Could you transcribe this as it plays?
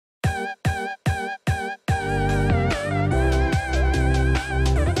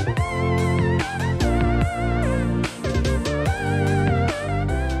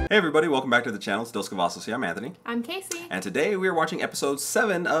Hey everybody, welcome back to the channel. It's Cavazos here. I'm Anthony. I'm Casey. And today we are watching episode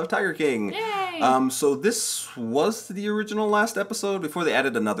 7 of Tiger King. Yay! So this was the original last episode before they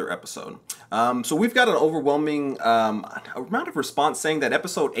added another episode. So we've got an overwhelming amount of response saying that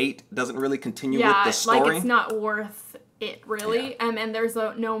episode 8 doesn't really continue with the story. Like it's not worth it, really. Yeah. And there's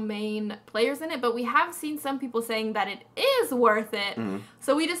no main players in it, but we have seen some people saying that it is worth it. Mm-hmm.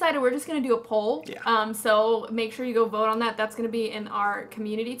 So we decided we're just going to do a poll. Yeah. So make sure you go vote on that. That's going to be in our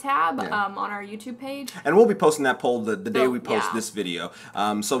community tab on our YouTube page. And we'll be posting that poll the day we post this video.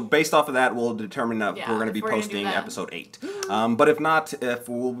 So based off of that, we'll determine if we're going to be posting episode 8. But if not,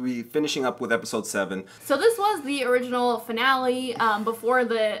 we'll be finishing up with episode 7. So this was the original finale before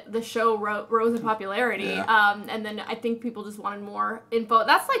the show rose in popularity. Yeah. And then I think people just wanted more info.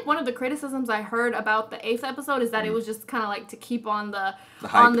 That's like one of the criticisms I heard about the 8th episode is that it was just kind of like to keep on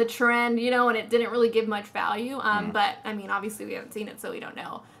the trend, you know, and it didn't really give much value. But I mean, obviously we haven't seen it, so we don't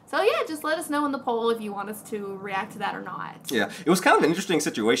know. So yeah, just let us know in the poll if you want us to react to that or not. Yeah, it was kind of an interesting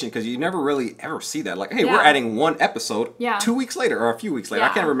situation because you never really ever see that. Like, hey, we're adding one episode 2 weeks later or a few weeks later. I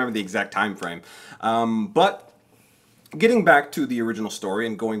can't remember the exact time frame. But getting back to the original story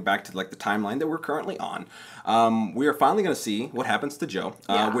and going back to like the timeline that we're currently on, we are finally going to see what happens to Joe,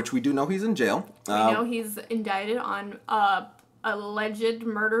 which we do know he's in jail. We know he's indicted on alleged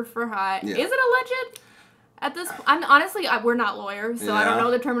murder for hire. Yeah. Is it alleged? At this point, honestly, we're not lawyers, so I don't know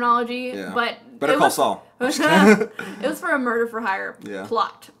the terminology, but... Better call Saul. It was for a murder for hire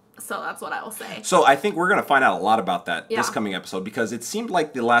plot, so that's what I will say. So I think we're going to find out a lot about that this coming episode, because it seemed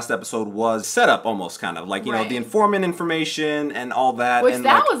like the last episode was set up almost, kind of, like, you know, the informant information and all that. Which, and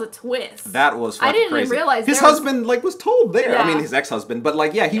that was a twist. That was fucking crazy. I didn't even realize his husband, like, was told there. I mean, his ex-husband, but,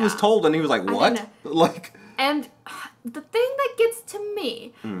 like, he was told, and he was like, what? Like... And... the thing that gets to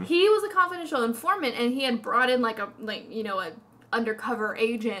me, he was a confidential informant, and he had brought in an undercover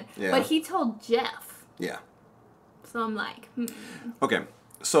agent, but he told Jeff. Yeah. So I'm like, Okay,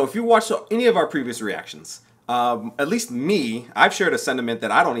 so if you watched any of our previous reactions, at least me, I've shared a sentiment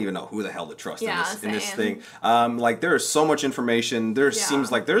that I don't even know who the hell to trust in this thing. Like, there is so much information. There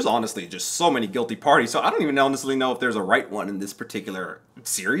seems like there's honestly just so many guilty parties. So I don't even honestly know if there's a right one in this particular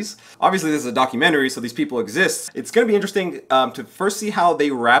series. Obviously, this is a documentary, so these people exist. It's going to be interesting to first see how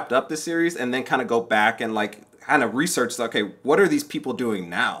they wrapped up this series and then kind of go back and like kind of research, okay, what are these people doing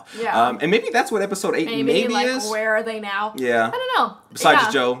now? Yeah. And maybe that's what episode 8 maybe is. Where are they now? Yeah. I don't know.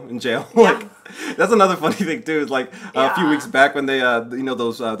 Besides Joe in jail. Like, that's another funny thing too. Is like a few weeks back when they, you know,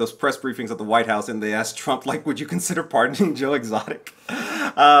 those press briefings at the White House, and they asked Trump, like, would you consider pardoning Joe Exotic?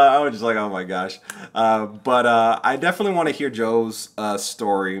 I was just like, oh my gosh. But I definitely want to hear Joe's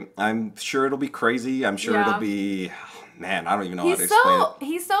story. I'm sure it'll be crazy. I'm sure it'll be, man, I don't even know how to explain it.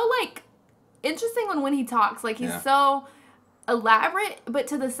 He's so like interesting when he talks. Like, he's so elaborate, but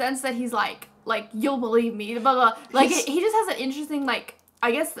to the sense that he's like you'll believe me, blah blah. Like, he just has an interesting, like,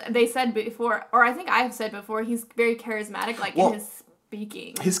 I guess they said before, or I think I have said before, he's very charismatic, like, in his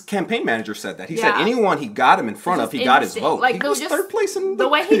speaking. His campaign manager said that. He said anyone he got him in front of, he got his vote. Like, he was third place in the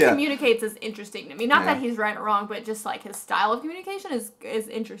way he communicates is interesting to me. Not that he's right or wrong, but just like his style of communication is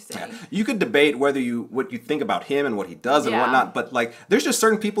interesting. Yeah. You could debate what you think about him and what he does and whatnot, but like, there's just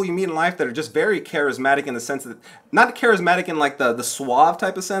certain people you meet in life that are just very charismatic in the sense that, not charismatic in like the suave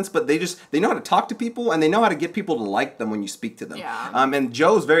type of sense, but they know how to talk to people and they know how to get people to like them when you speak to them. Yeah. And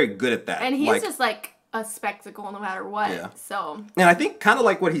Joe's very good at that. And he's just like a spectacle no matter what. Yeah. So, and I think kind of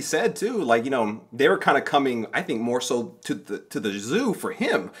like what he said too, like, you know, they were kind of coming, I think, more so to the zoo for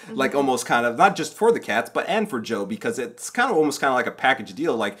him, like almost kind of not just for the cats, but and for Joe, because it's kind of almost like a package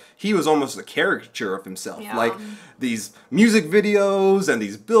deal. Like, he was almost a caricature of himself. Yeah. Like, these music videos and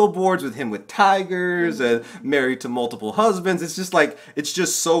these billboards with him with tigers and married to multiple husbands. It's just like, it's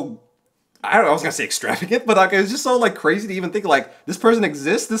just so, I don't know, I was gonna say extravagant, but like, it's just so like crazy to even think like this person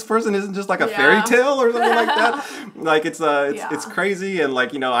exists. This person isn't just like a fairy tale or something like that. Like, it's crazy. And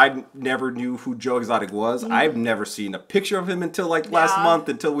like, you know, I never knew who Joe Exotic was. I've never seen a picture of him until like last month,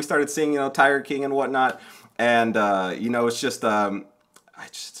 until we started seeing, you know, Tiger King and whatnot. And you know, it's just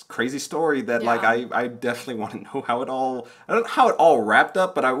just crazy story that like I definitely want to know how it all, I don't know how it all wrapped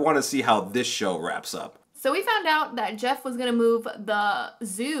up, but I want to see how this show wraps up. So we found out that Jeff was going to move the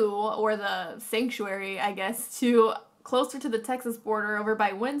zoo, or the sanctuary, I guess, to closer to the Texas border over by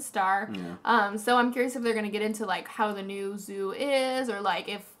Windstar. Yeah. So I'm curious if they're going to get into, like, how the new zoo is, or, like,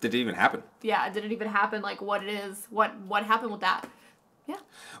 if... Did it even happen? Yeah, did it even happen? Like, what it is? What happened with that? Yeah.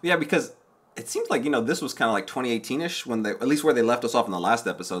 Yeah, because It seems like, this was kind of like 2018-ish when at least where they left us off in the last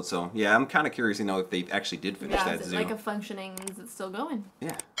episode. So yeah, I'm kind of curious to know if they actually did finish that zoo. Like a functioning, is it still going? Yeah.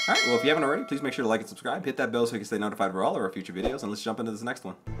 All right. Well, if you haven't already, please make sure to like and subscribe. Hit that bell so you can stay notified for all of our future videos. And let's jump into this next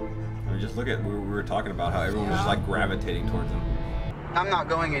one. I mean, just look at we were talking about how everyone was just like gravitating towards him. I'm not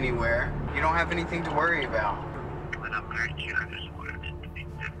going anywhere. You don't have anything to worry about. But I'm very curious what it is to be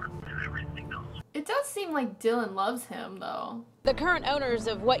different than everything else. It does seem like Dylan loves him, though. The current owners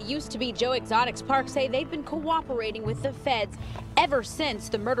of what used to be Joe Exotic's Park say they've been cooperating with the feds ever since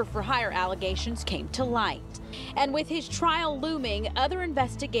the murder-for-hire allegations came to light. And with his trial looming, other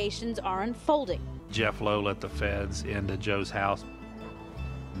investigations are unfolding. Jeff Lowe let the feds into Joe's house,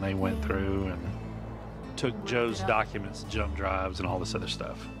 and they went through and took Joe's documents, jump drives, and all this other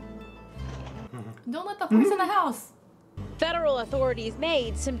stuff. Don't let the horse in the house. Federal authorities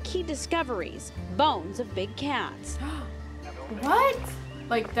made some key discoveries, bones of big cats. What?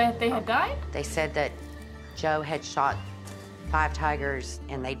 Like that they had died? They said that Joe had shot 5 tigers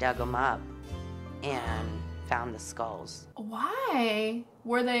and they dug them up and found the skulls. Why?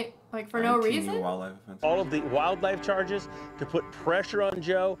 Were they like for no reason? All of the wildlife charges to put pressure on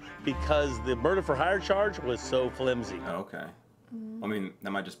Joe because the murder for hire charge was so flimsy. Oh, okay. I mean,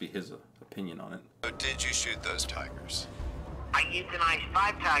 that might just be his opinion on it. So did you shoot those tigers? I euthanized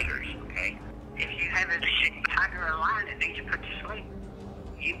 5 tigers, okay? If you have a tiger alive that needs to put to sleep,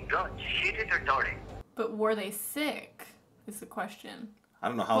 you don't shoot it or dart it. But were they sick? Is the question. I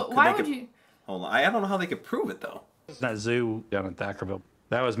don't know how. Why would you? Hold on. I don't know how they could prove it though. That zoo down in Thackerville,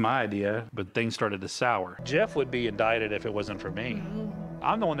 that was my idea, but things started to sour. Jeff would be indicted if it wasn't for me.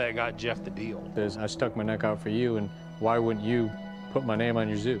 I'm the one that got Jeff the deal. I stuck my neck out for you, and why wouldn't you put my name on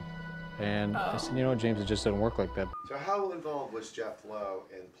your zoo? And I said, James, it just doesn't work like that. So how involved was Jeff Lowe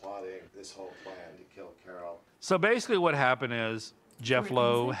in plotting this whole plan to kill Carol? So basically what happened is Jeff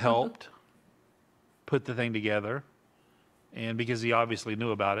Lowe helped put the thing together. And because he obviously knew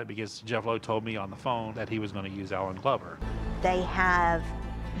about it, because Jeff Lowe told me on the phone that he was going to use Alan Glover. They have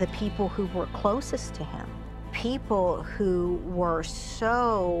the people who were closest to him, people who were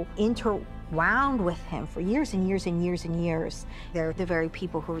so interwound with him for years and years and years and years. They're the very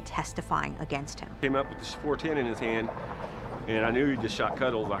people who were testifying against him. Came up with this 410 in his hand, and I knew he just shot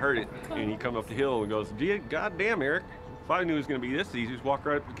Cuddles. I heard it, and he come up the hill and goes, God damn, Eric, if I knew it was going to be this easy, just walk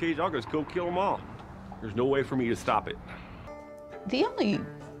right up to the cage, I'll just go kill them all. There's no way for me to stop it. The only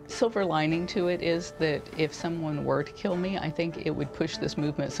silver lining to it is that if someone were to kill me, I think it would push this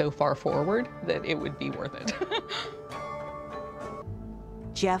movement so far forward that it would be worth it.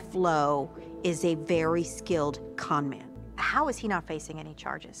 Jeff Lowe is a very skilled con man. How is he not facing any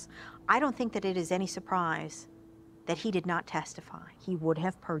charges? I don't think that it is any surprise that he did not testify. He would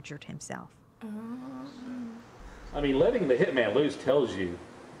have perjured himself. I mean, letting the hitman loose tells you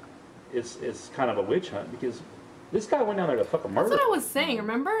it's kind of a witch hunt, because this guy went down there to fucking murder. That's what I was saying,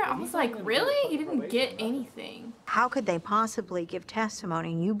 remember? I was like, really? He didn't get anything. How could they possibly give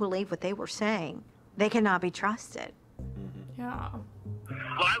testimony and you believe what they were saying? They cannot be trusted. Yeah.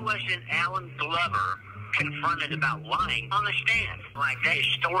 Why wasn't Alan Glover confronted about lying on the stand? Like that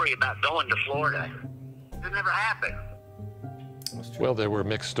story about going to Florida. It never happened. Well, there were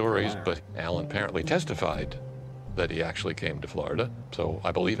mixed stories, but Alan apparently testified that he actually came to Florida, so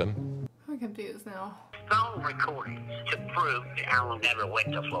I believe him. I'm confused now. Phone recordings to prove that Alan never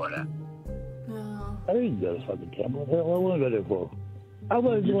went to Florida. No. I didn't go to fucking camp. What the hell I want to go there for? I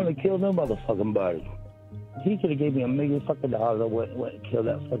wasn't going to kill no motherfucking body. He could have gave me $1 million fucking dollars. I went and killed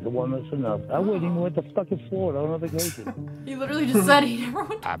that fucking woman. That's enough. I wouldn't even went to fucking Florida on a vacation. He literally just said he never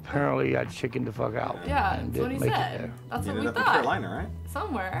went. Apparently, I chickened the fuck out. Yeah, that's what he said. That's what we thought. Carolina, right?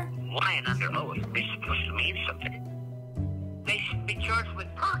 Somewhere. Lying under oath is supposed to mean something. They should be charged with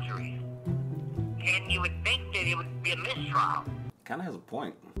perjury. And you would think that it would be a mistrial. Kind of has a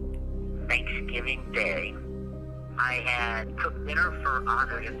point. Thanksgiving Day, I had cooked dinner for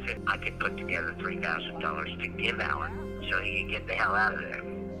 150. I could put together $3,000 to give Alan so he could get the hell out of there.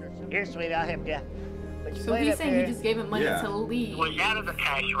 Here, sweetie, I'll help you. So he's saying he just gave him money to leave. It was out of the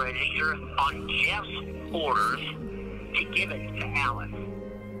cash register on Jeff's orders to give it to Alan.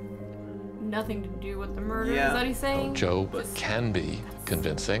 Nothing to do with the murder, is that what he's saying? Well, Joe can be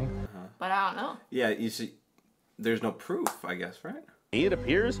convincing. But I don't know. Yeah, you see, there's no proof, I guess, right? It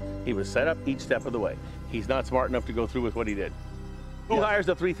appears he was set up each step of the way. He's not smart enough to go through with what he did. Who hires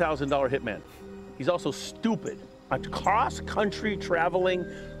a $3,000 hitman? He's also stupid. A cross-country traveling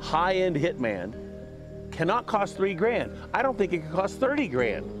high-end hitman cannot cost $3 grand. I don't think it could cost 30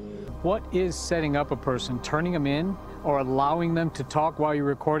 grand. What is setting up a person, turning them in or allowing them to talk while you're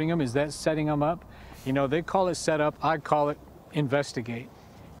recording them? Is that setting them up? They call it set up. I call it investigate.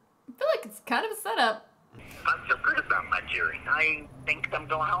 I feel like it's setup. I feel good about my jury. I think I'm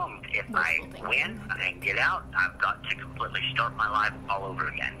going home. If I win and get out, I've got to completely start my life all over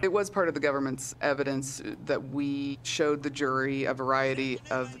again. It was part of the government's evidence that we showed the jury a variety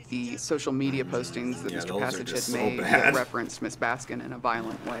of the social media postings that Mr. Passage had made that referenced Miss Baskin in a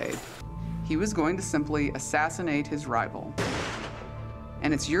violent way. He was going to simply assassinate his rival.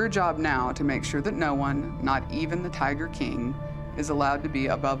 And it's your job now to make sure that no one, not even the Tiger King, is allowed to be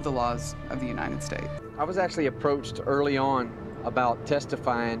above the laws of the United States. I was actually approached early on about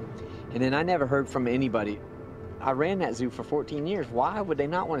testifying, and then I never heard from anybody. I ran that zoo for 14 years. Why would they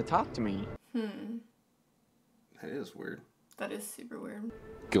not want to talk to me? That is weird. That is super weird.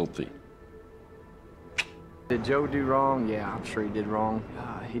 Guilty. Did Joe do wrong? Yeah, I'm sure he did wrong.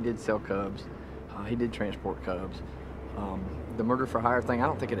 He did sell cubs. He did transport cubs. The murder for hire thing, I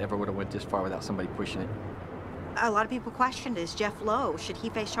don't think it ever would have went this far without somebody pushing it. A lot of people questioned, is Jeff Lowe, should he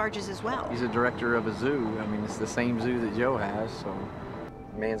face charges as well? He's a director of a zoo. I mean, it's the same zoo that Joe has, so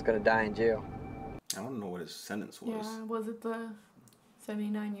the man's gonna die in jail. I don't know what his sentence was. Yeah, was it the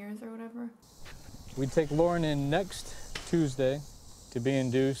 79 years or whatever? We take Lauren in next Tuesday to be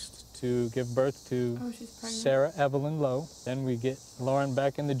induced to give birth to Sarah Evelyn Lowe. Then we get Lauren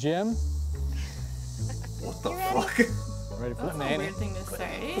back in the gym. What the fuck? Ready for That's the nanny. a weird thing to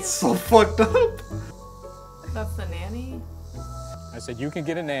say. It's so fucked up. That's the nanny? I said, you can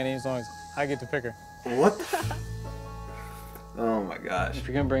get a nanny as long as I get to pick her. What? Oh my gosh. If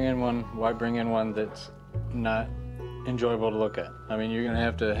you're gonna bring in one, why bring in one that's not enjoyable to look at? I mean, you're gonna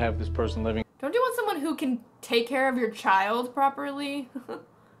have to have this person living. Don't you want someone who can take care of your child properly?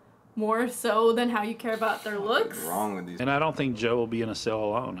 More so than how you care about their looks? What's wrong with these? And I don't think Joe will be in a cell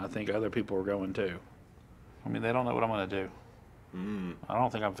alone. I think other people are going too. I mean, they don't know what I'm going to do. I don't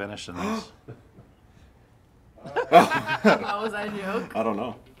think I'm finished in this. Oh, was that a joke? I don't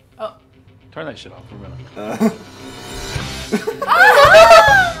know. Oh. Turn that shit off for a minute.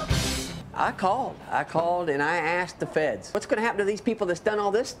 I called and I asked the feds, what's gonna happen to these people that's done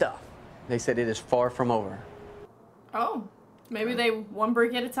all this stuff? They said it is far from over. Oh, maybe they one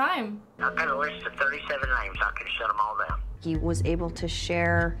brick at a time. I've got a list of 37 names. I can shut them all down. He was able to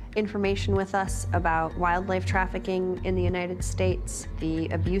share information with us about wildlife trafficking in the United States, the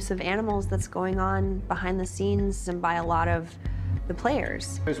abuse of animals that's going on behind the scenes and by a lot of the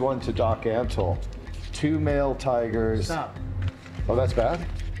players. Here's one to Doc Antle. 2 male tigers. Stop. Oh, that's bad?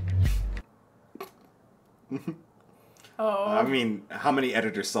 Oh. I mean, how many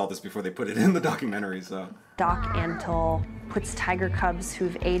editors saw this before they put it in the documentary, so. Doc Antle puts tiger cubs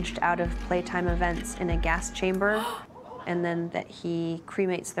who've aged out of playtime events in a gas chamber, and then that he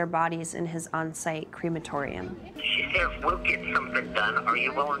cremates their bodies in his on-site crematorium. She said, if we'll get something done, are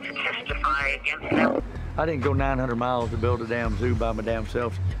you willing to testify against them? I didn't go 900 miles to build a damn zoo by my damn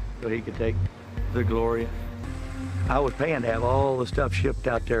self so he could take the glory. I was paying to have all the stuff shipped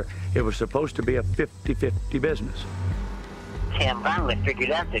out there. It was supposed to be a 50-50 business. Tim finally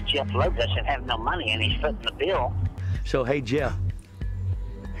figured out that Jeff Lowe doesn't have no money and he's footing the bill. So, hey, Jeff,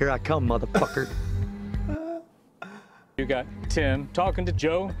 here I come, motherfucker. You got Tim talking to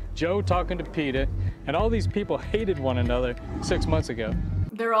Joe, Joe talking to Peter, and all these people hated one another 6 months ago.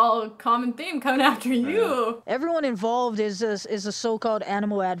 They're all a common theme coming after you. Everyone involved is a so-called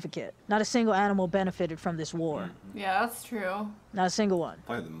animal advocate. Not a single animal benefited from this war. Yeah, that's true. Not a single one.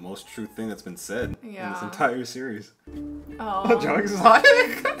 Probably the most true thing that's been said in Yeah. this entire series. Oh. Joe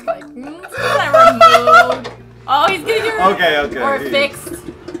Exotic? Like, removed. Oh, he's getting your Okay. or fixed.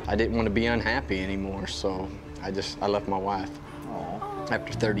 I didn't want to be unhappy anymore, so I left my wife.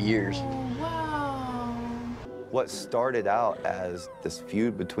 After 30 years. What started out as this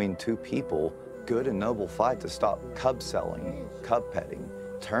feud between two people, good and noble fight to stop cub selling, cub petting,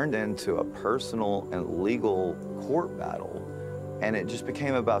 turned into a personal and legal court battle, and it just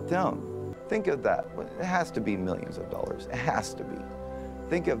became about them. Think of that. It has to be millions of dollars. It has to be.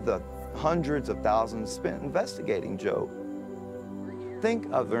 Think of the hundreds of thousands spent investigating Joe. Think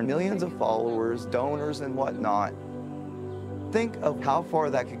of their millions of followers, donors, and whatnot. Think of how far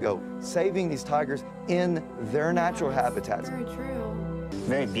that could go, saving these tigers in their natural habitats. Very true.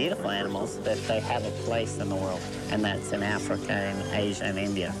 Very beautiful animals, but they have a place in the world, and that's in Africa and Asia and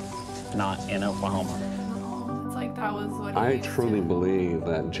India, not in Oklahoma. It's like that was what he I used truly believe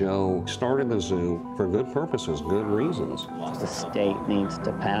that Joe started the zoo for good purposes, good reasons. The state needs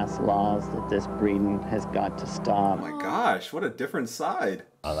to pass laws that this breeding has got to stop. Oh my gosh, what a different side.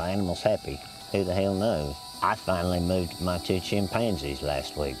 Are the animals happy? Who the hell knows? I finally moved my 2 chimpanzees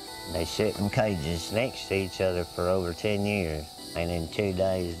last week. They sit in cages next to each other for over 10 years. And in 2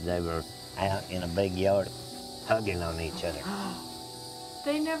 days, they were out in a big yard hugging on each other.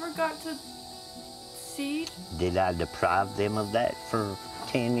 They never got to See? Did I deprive them of that for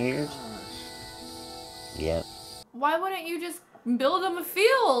 10 years? Yep. Why wouldn't you just build them a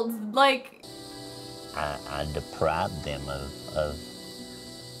field? Like... I deprived them of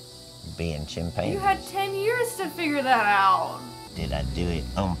being chimpanzees. You had 10 years to figure that out. Did I do it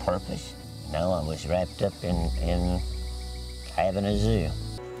on purpose? No, I was wrapped up in having a zoo.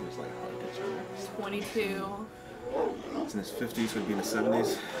 22. It's in his 50s, would be in the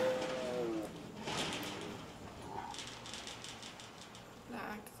 70s.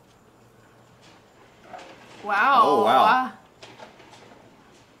 Wow. Oh, wow.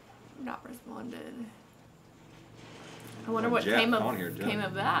 Not responded. I wonder what came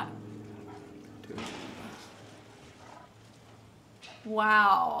of that.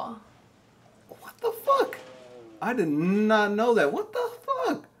 Wow. What the fuck? I did not know that. What the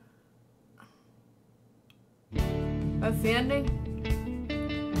fuck? That's the ending?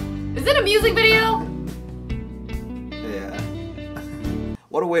 Is it a music video? Yeah.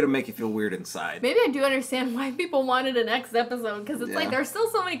 What a way to make you feel weird inside. Maybe I do understand why people wanted a next episode, because it's like there's still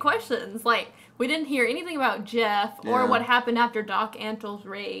so many questions. Like, we didn't hear anything about Jeff or what happened after Doc Antle's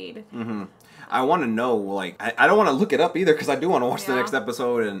raid. Mm-hmm. I want to know, like, I don't want to look it up either, because I do want to watch the next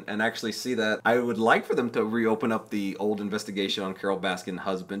episode and actually see that. I would like for them to reopen up the old investigation on Carol Baskin's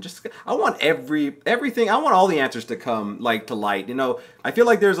husband. Just, I want everything, I want all the answers to come, like, to light. You know, I feel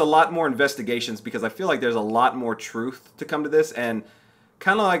like there's a lot more investigations, because I feel like there's a lot more truth to come to this, and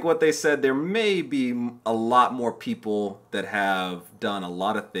kind of like what they said, there may be a lot more people that have done a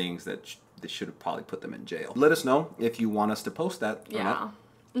lot of things that they should have probably put them in jail. Let us know if you want us to post that or not.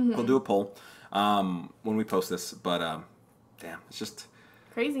 Mm-hmm. We'll do a poll when we post this, but damn, it's just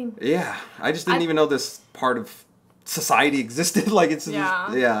crazy. Yeah, I just didn't even know this part of society existed. Like, it's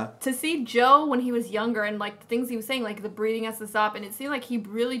just, to see Joe when he was younger and like the things he was saying, like the breathing has to stop, and it seemed like he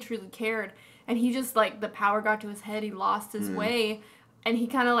really truly cared, and he just, like, the power got to his head, he lost his way, and he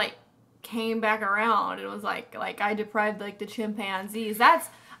kind of like came back around and was like I deprived, like, the chimpanzees.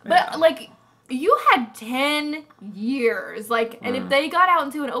 But like, you had 10 years, like, and if they got out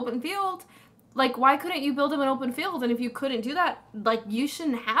into an open field, like, why couldn't you build them an open field? And if you couldn't do that, like, you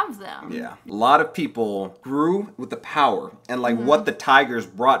shouldn't have them. Yeah. A lot of people grew with the power and, like, what the tigers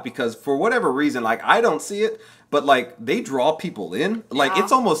brought, because for whatever reason, like, I don't see it, but, like, they draw people in. Like,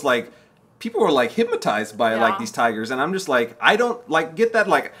 it's almost like people are, like, hypnotized by, like, these tigers. And I'm just like, I don't, like, get that.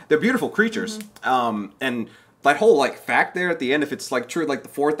 Like, they're beautiful creatures. And that whole, like, fact there at the end, if it's, like, true, like, the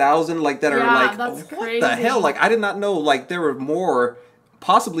 4,000, like, that are, like, that's what crazy. the hell? Like, I did not know, like, there were more,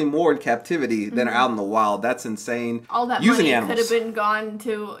 possibly more in captivity than are out in the wild. That's insane. All that Using money animals could have been gone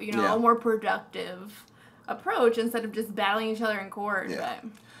to, you know, a more productive approach instead of just battling each other in court. Yeah.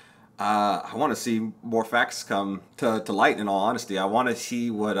 I want to see more facts come to light, in all honesty. I want to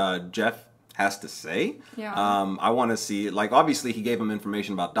see what Jeff has to say. Yeah. I want to see, like, obviously he gave him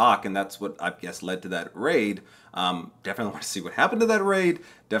information about Doc, and that's what I guess led to that raid. Definitely want to see what happened to that raid.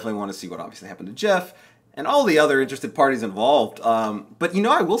 Definitely want to see what obviously happened to Jeff and all the other interested parties involved. But, you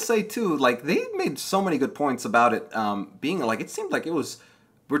know, I will say, too, like, they made so many good points about it being, like, it seemed like it was,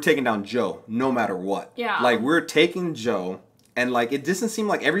 we're taking down Joe no matter what. Yeah. Like, we're taking Joe. And, like, it doesn't seem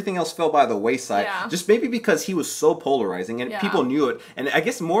like everything else fell by the wayside. Yeah. Just maybe because he was so polarizing and people knew it. And I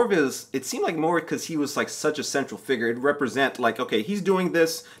guess more of his, it seemed like more because he was, like, such a central figure. It'd represent, like, okay, he's doing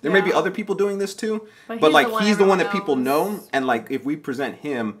this. There may be other people doing this too. But like, he's the one that people know. And, like, if we present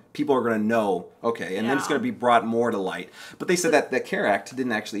him, people are going to know, okay. And then it's going to be brought more to light. But they said that the CARE Act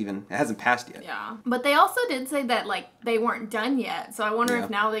didn't actually even, it hasn't passed yet. Yeah. But they also did say that, like, they weren't done yet. So I wonder if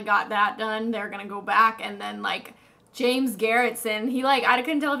now they got that done, they're going to go back and then, like, James Garretson, he, like, I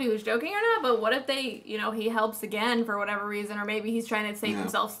couldn't tell if he was joking or not, but what if they, you know, he helps again for whatever reason, or maybe he's trying to save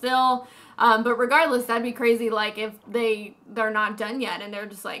himself still. But regardless, that'd be crazy, like, if they're not done yet and they're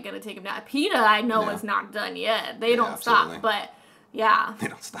just, like, gonna take him down. PETA, I know, is not done yet. They don't stop, but yeah. They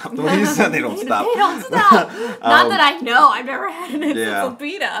don't stop. The way you said they don't stop. They don't stop. Not that I know. I've never had an instance with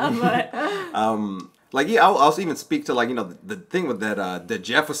PETA, but... Like, yeah, I'll also even speak to, like, you know, the thing with that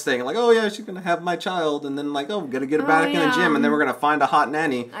Jeff was saying, like, oh, yeah, she's going to have my child, and then, like, oh, we're going to get her back in the gym, and then we're going to find a hot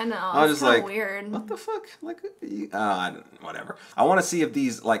nanny. I know. I was just like, weird. What the fuck? Like, whatever. I want to see if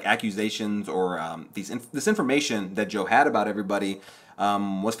these, like, accusations or this information that Joe had about everybody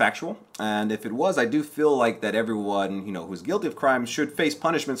was factual. And if it was, I do feel like that everyone, you know, who's guilty of crimes should face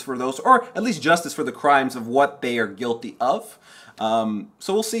punishments for those, or at least justice for the crimes of what they are guilty of.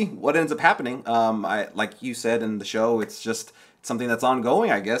 So we'll see what ends up happening. Like you said in the show, it's just, something that's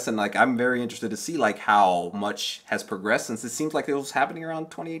ongoing, I guess, and like I'm very interested to see like how much has progressed since it seems like it was happening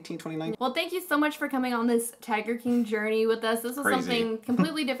around 2018, 2019. Well, thank you so much for coming on this Tiger King journey with us. This was something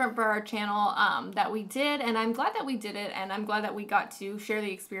completely different for our channel that we did, and I'm glad that we did it, and I'm glad that we got to share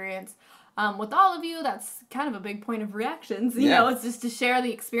the experience with all of you. That's kind of a big point of reactions, you know, it's just to share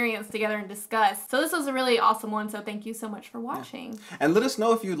the experience together and discuss. So this was a really awesome one, so thank you so much for watching. And let us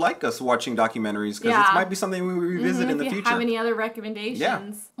know if you'd like us watching documentaries, because it might be something we revisit in the future. If you have any other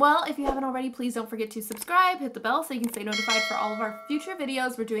recommendations. Well, if you haven't already, please don't forget to subscribe, hit the bell so you can stay notified for all of our future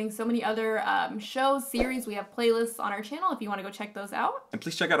videos. We're doing so many other shows, series. We have playlists on our channel if you want to go check those out. And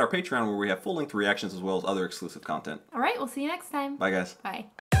please check out our Patreon where we have full-length reactions as well as other exclusive content. All right, we'll see you next time. Bye, guys. Bye.